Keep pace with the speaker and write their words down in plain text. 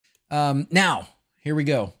Now, here we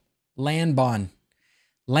go. Lanbon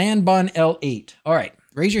L8. All right,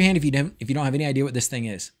 raise your hand if you don't have any idea what this thing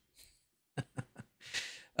is.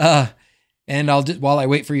 And while I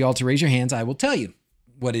wait for you all to raise your hands, I will tell you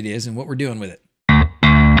what it is and what we're doing with it.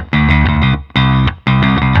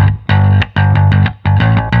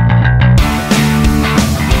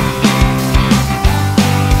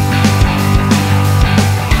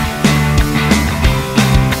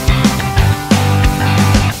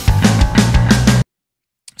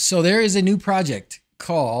 So there is a new project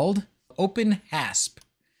called OpenHASP,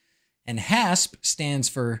 and HASP stands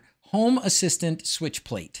for Home Assistant Switch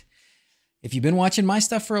Plate. If you've been watching my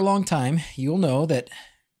stuff for a long time, you'll know that,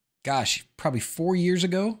 gosh, probably 4 years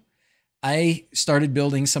ago, I started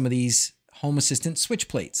building some of these Home Assistant switch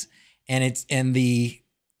plates, and the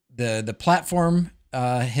platform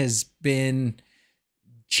has been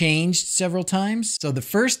changed several times. So the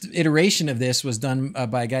first iteration of this was done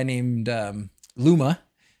by a guy named Luma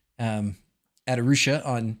at Arusha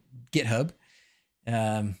on GitHub.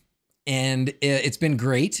 And it's been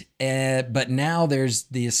great, but now there's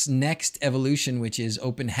this next evolution, which is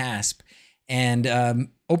OpenHASP. And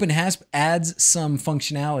OpenHASP adds some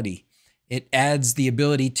functionality. It adds the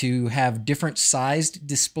ability to have different sized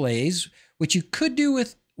displays, which you could do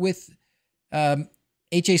with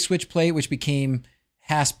HA switch plate, which became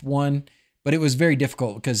HASP1, but it was very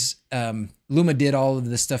difficult because Luma did all of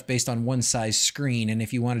the stuff based on one size screen. And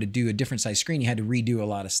if you wanted to do a different size screen, you had to redo a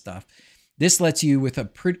lot of stuff. This lets you, with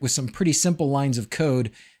some pretty simple lines of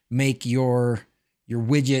code, make your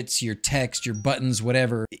widgets, your text, your buttons,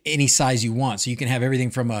 whatever, any size you want. So you can have everything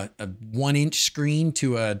from a 1-inch screen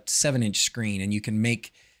to a 7-inch screen, and you can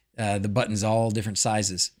make the buttons all different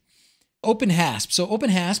sizes. OpenHASP. So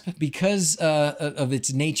OpenHASP, because of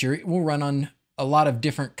its nature, it will run on a lot of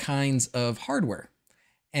different kinds of hardware.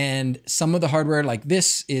 And some of the hardware, like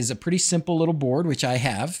this, is a pretty simple little board, which I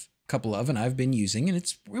have a couple of, and I've been using, and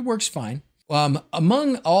it works fine.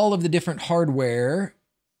 Among all of the different hardware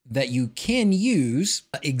that you can use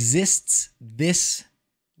exists this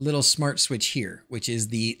little smart switch here, which is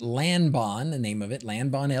the Lanbon, the name of it,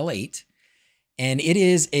 Lanbon L8. And it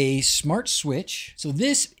is a smart switch. So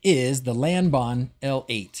this is the Lanbon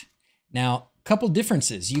L8. Now, a couple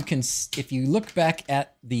differences. You can, if you look back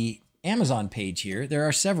at the Amazon page here, there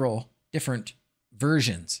are several different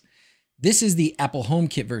versions. This is the Apple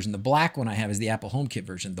HomeKit version. The black one I have is the Apple HomeKit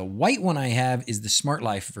version. The white one I have is the Smart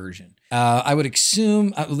Life version. I would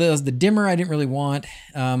assume the dimmer I didn't really want.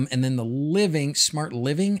 And then the living, Smart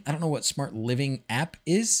Living. I don't know what Smart Living app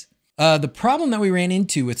is. The problem that we ran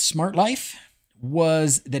into with Smart Life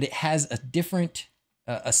was that it has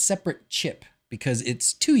a separate chip because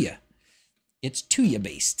it's Tuya. It's Tuya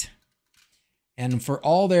based. And for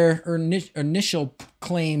all their initial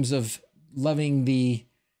claims of loving the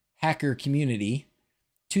hacker community,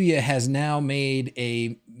 Tuya has now made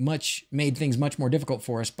things much more difficult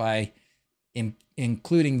for us by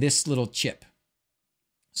including this little chip.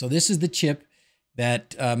 So this is the chip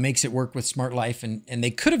that makes it work with Smart Life, and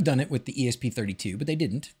they could have done it with the ESP32, but they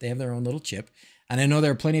didn't. They have their own little chip. And I know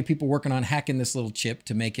there are plenty of people working on hacking this little chip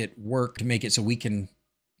to make it work, to make it so we can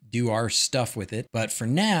do our stuff with it. But for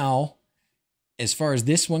now, as far as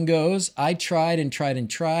this one goes, I tried and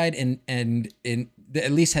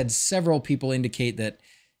at least had several people indicate that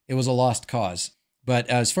it was a lost cause. But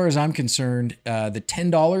as far as I'm concerned, the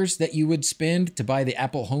 $10 that you would spend to buy the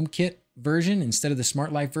Apple HomeKit version instead of the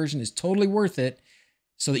Smart Life version is totally worth it,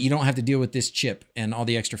 so that you don't have to deal with this chip and all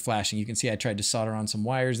the extra flashing. You can see I tried to solder on some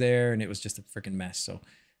wires there, and it was just a freaking mess. So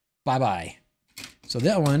bye-bye. So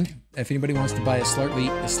that one, if anybody wants to buy a slightly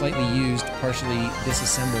used, partially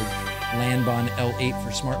disassembled Lanbon L8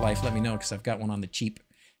 for Smart Life, let me know, because I've got one on the cheap.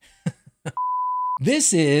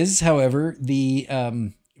 This is, however, the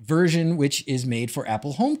version which is made for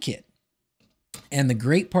Apple HomeKit. And the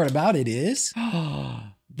great part about it is,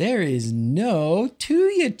 there is no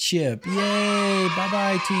Tuya chip. Yay,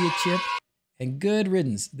 bye-bye Tuya chip. And good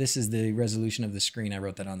riddance. This is the resolution of the screen. I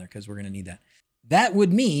wrote that on there because we're going to need that. That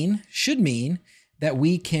should mean that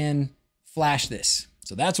we can flash this.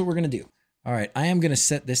 So that's what we're going to do. All right, I am going to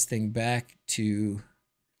set this thing back to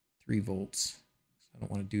 3 volts. I don't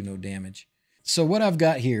want to do no damage. So what I've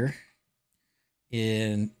got here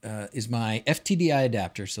is my FTDI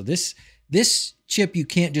adapter. So this chip you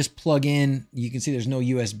can't just plug in. You can see there's no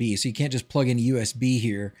USB, so you can't just plug in a USB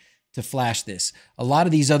here to flash this. A lot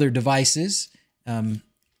of these other devices, a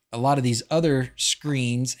lot of these other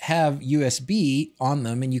screens have USB on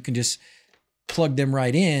them, and you can just plug them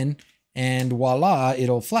right in, and voila,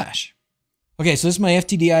 it'll flash. Okay, so this is my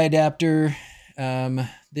FTDI adapter.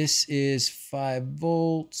 This is 5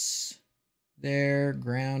 volts. there.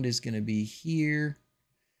 Ground is going to be here.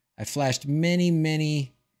 I flashed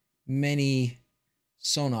many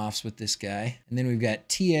Sonoffs with this guy. And then we've got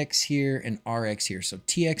TX here and RX here. So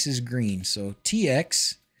TX is green. So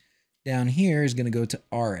TX down here is going to go to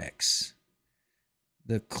RX.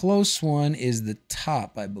 The close one is the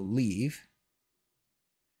top, I believe.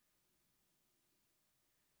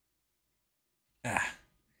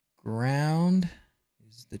 Ground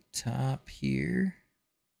is the top here.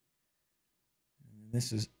 And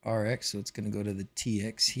this is RX, so it's going to go to the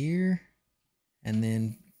TX here. And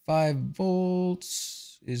then 5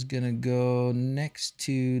 volts is going to go next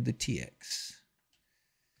to the TX.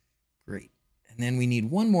 Great. And then we need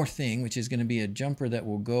one more thing, which is going to be a jumper that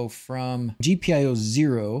will go from GPIO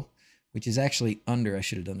 0, which is actually under. I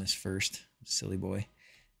should have done this first. Silly boy.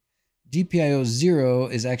 GPIO 0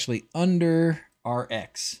 is actually under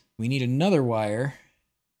RX. We need another wire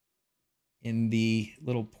in the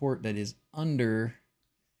little port that is under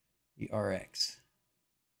the RX.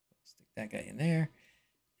 Stick that guy in there.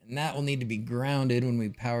 And that will need to be grounded when we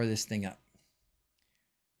power this thing up.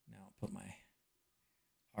 Now I'll put my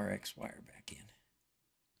RX wire back in.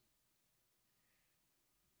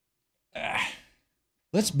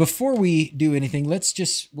 Before we do anything,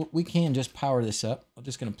 we can just power this up. I'm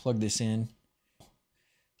just going to plug this in.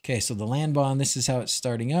 Okay, so the Lanbon, this is how it's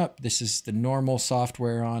starting up. This is the normal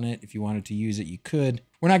software on it. If you wanted to use it, you could.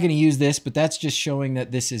 We're not going to use this, but that's just showing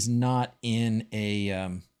that this is not in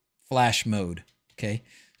a flash mode. Okay,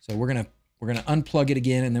 so we're gonna unplug it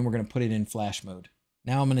again, and then we're gonna put it in flash mode.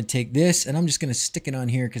 Now I'm gonna take this, and I'm just gonna stick it on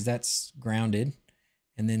here because that's grounded,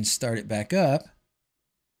 and then start it back up.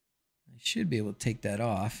 I should be able to take that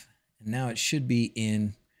off, and now it should be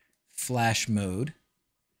in flash mode.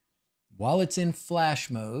 While it's in flash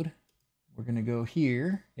mode, we're going to go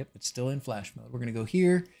here. Yep, it's still in flash mode. We're going to go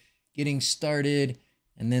here, getting started,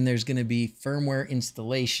 and then there's going to be firmware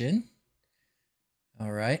installation.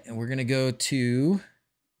 All right, and we're going to go to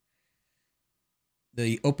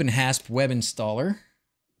the OpenHASP web installer.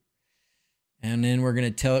 And then we're going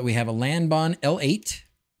to tell it we have a Lanbon L8.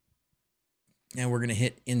 And we're going to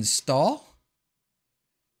hit install.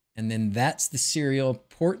 And then that's the serial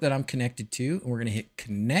port that I'm connected to. And we're going to hit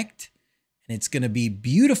connect. And it's going to be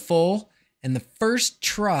beautiful. And the first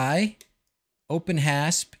try,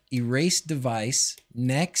 OpenHASP, erase device,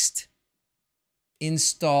 next,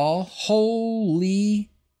 install. Holy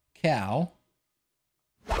cow.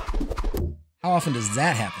 How often does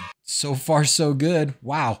that happen? So far, so good.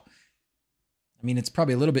 Wow. I mean, it's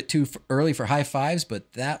probably a little bit too early for high fives,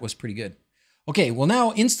 but that was pretty good. Okay, well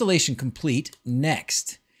now installation complete.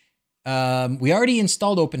 Next. We already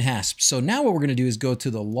installed OpenHASP. So now what we're going to do is go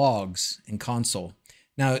to the logs in console.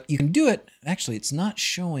 Now you can do it. Actually, it's not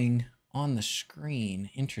showing on the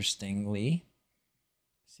screen, interestingly.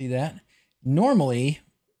 See that? Normally,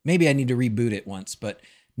 maybe I need to reboot it once, but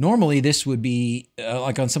normally this would be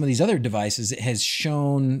like on some of these other devices, it has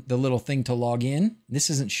shown the little thing to log in. This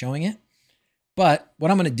isn't showing it. But what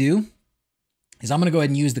I'm going to do is I'm going to go ahead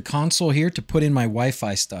and use the console here to put in my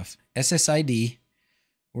Wi-Fi stuff. SSID.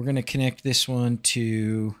 We're going to connect this one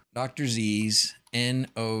to DrZzs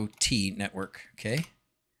NOT network, okay?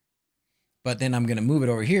 But then I'm going to move it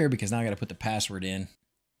over here because now I got to put the password in.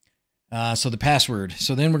 So the password.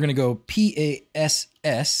 So then we're going to go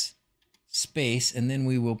PASS space, and then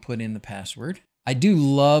we will put in the password. I do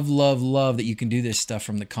love that you can do this stuff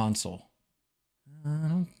from the console. I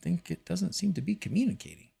don't think it doesn't seem to be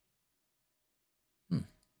communicating.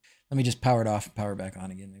 Let me just power it off and power it back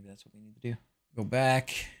on again. Maybe that's what we need to do. Go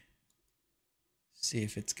back, see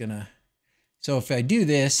if it's gonna. So if I do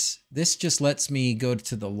this, this just lets me go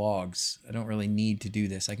to the logs. I don't really need to do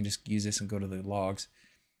this. I can just use this and go to the logs.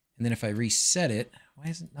 And then if I reset it, why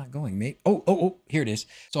is it not going? Maybe, oh, here it is.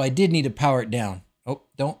 So I did need to power it down. Oh,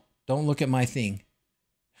 don't look at my thing.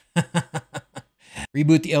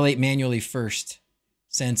 Reboot the L8 manually first,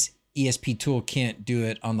 since ESP tool can't do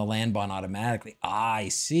it on the Lanbon automatically. I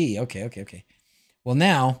see. Okay. Well,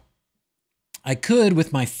 now I could,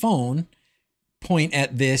 with my phone, point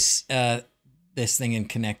at this this thing and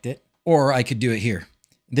connect it, or I could do it here.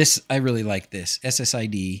 This, I really like this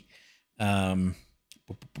SSID.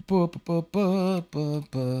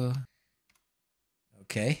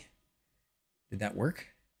 Okay, did that work?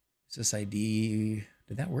 SSID,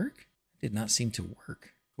 did that work? It did not seem to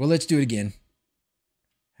work. Well, let's do it again.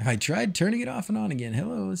 I tried turning it off and on again.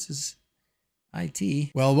 Hello, this is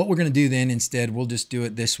IT. Well, what we're going to do then instead, we'll just do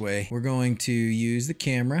it this way. We're going to use the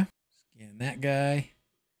camera, scan that guy,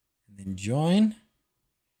 and then join.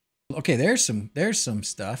 Okay, there's some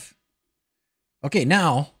stuff. Okay,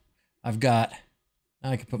 now I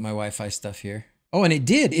can put my Wi-Fi stuff here. Oh, and it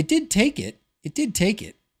did take it. it did take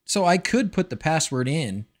it. So I could put the password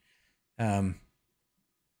in.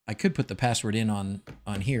 I could put the password in on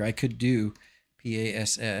here. I could do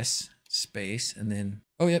PASS space and then,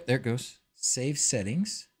 oh, yep, there it goes. Save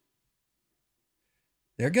settings.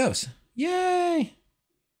 There it goes. Yay.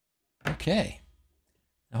 Okay.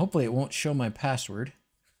 Now hopefully it won't show my password.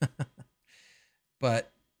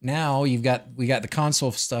 But now we got the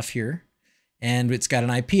console stuff here, and it's got an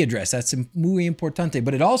IP address. That's muy importante.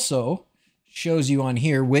 But it also shows you on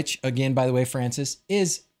here, which again, by the way, Francis,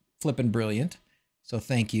 is flippin' brilliant. So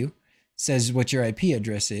thank you. It says what your IP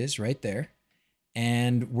address is right there.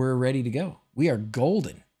 And we're ready to go. We are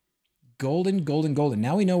golden. Golden, golden, golden.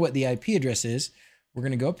 Now we know what the IP address is. We're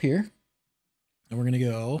going to go up here and we're going to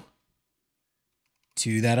go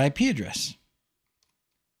to that IP address.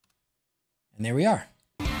 And there we are.